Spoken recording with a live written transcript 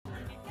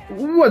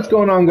What's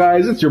going on,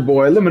 guys? It's your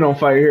boy Lemon on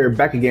Fire here,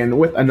 back again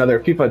with another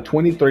FIFA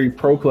 23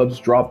 Pro Clubs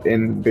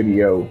drop-in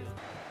video.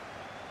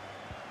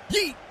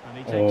 Yeet. And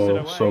he takes it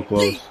away. So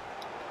close.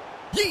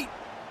 Yeet.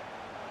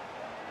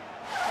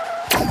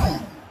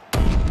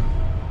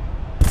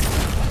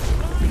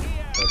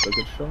 That's a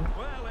good shot.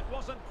 Well, it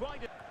wasn't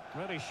quite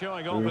really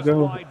showing off his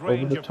wide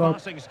range of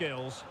passing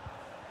skills.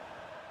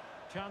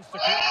 Chance to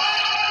cross.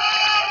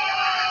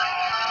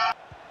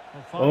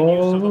 Fine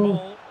use of the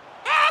ball.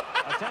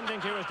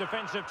 Attending to his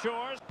defensive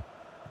chores.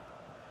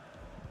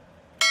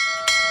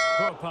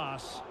 Poor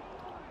pass.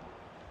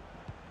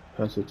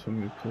 Pass it to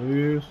me,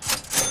 please.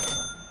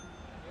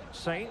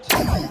 Saint.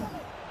 Oh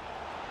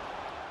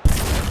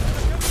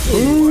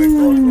my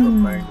God, what a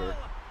banger.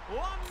 1-0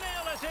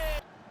 it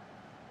is.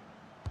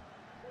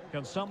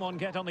 Can someone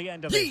get on the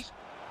end of this?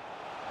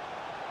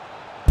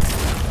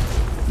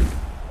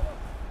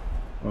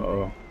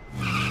 Uh-oh.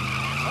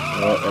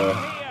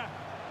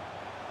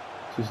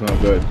 This is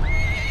not good.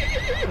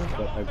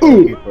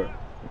 Goalkeeper.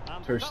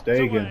 Ter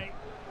Stegen.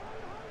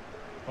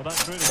 Well,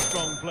 that's really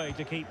strong play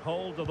to keep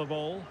hold of the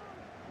ball.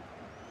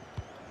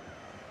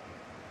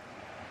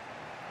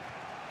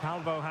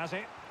 Calvo has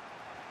it.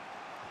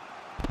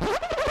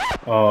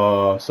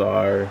 Oh,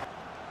 sorry.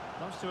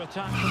 Wants to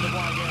attack from the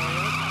wide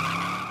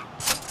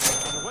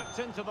areas. And whipped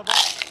into the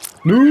box.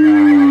 No!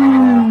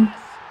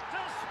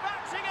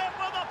 Dispatching it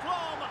with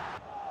aplomb.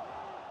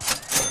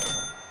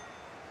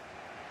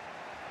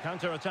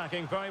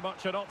 Counter-attacking, very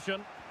much an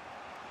option.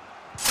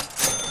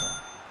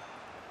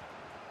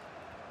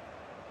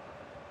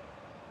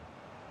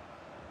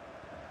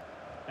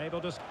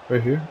 Able to...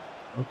 Right here?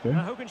 Okay.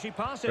 Now who can she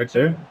pass it right to?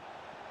 There.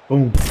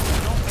 Boom.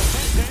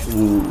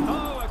 Ooh.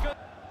 Oh, a good...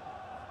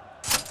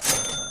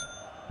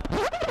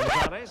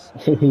 Gonzalez.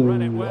 Ooh,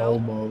 Read it well.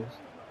 almost.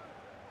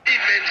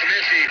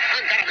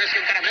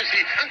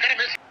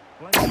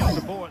 Plenty of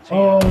support here.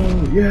 Oh,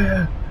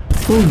 yeah.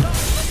 Boom.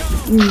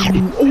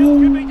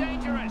 Could be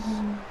dangerous.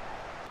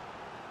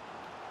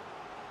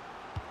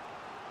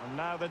 And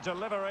now the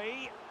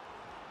delivery.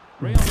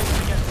 Real needs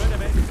to get rid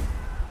of it.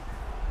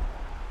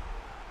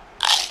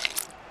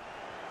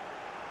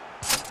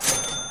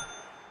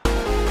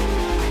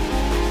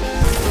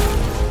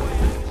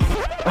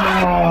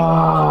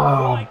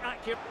 Ah.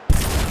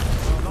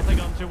 Well, nothing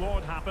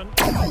untoward happened.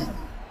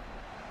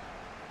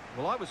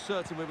 Well, I was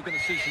certain we were going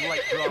to see some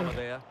late drama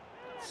there.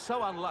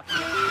 So unlucky.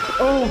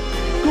 Oh,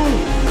 goal.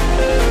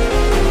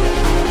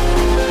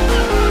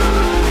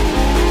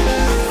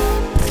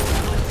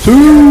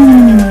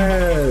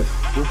 Yes.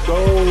 Let's go.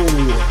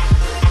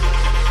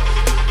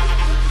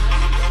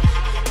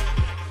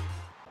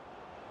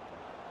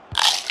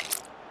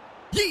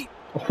 Yeet.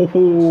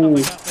 Oh.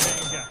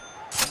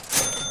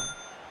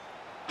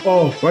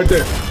 Oh, right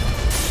there.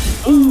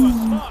 Oh, a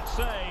smart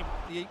save.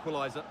 The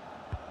equaliser.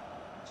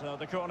 So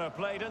the corner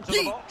played into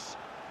the box.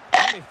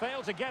 And he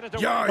failed to get it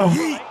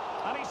away.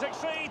 And he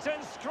succeeds in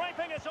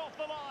scraping it off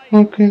the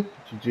line. Okay.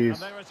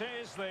 GG's. And there it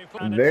is.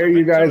 And there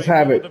you guys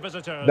have it.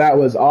 That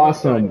was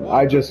awesome.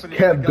 I just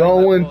kept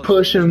going,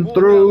 pushing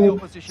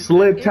through,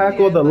 slip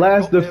tackle the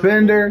last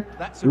defender.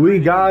 We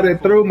got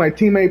it through. My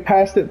teammate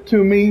passed it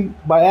to me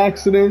by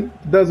accident.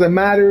 Doesn't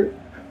matter.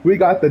 We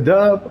got the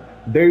dub.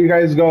 There you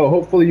guys go.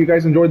 Hopefully you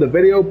guys enjoyed the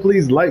video.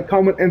 Please like,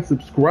 comment, and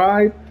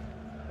subscribe.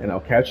 And I'll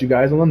catch you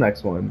guys on the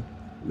next one.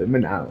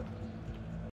 Lemon out.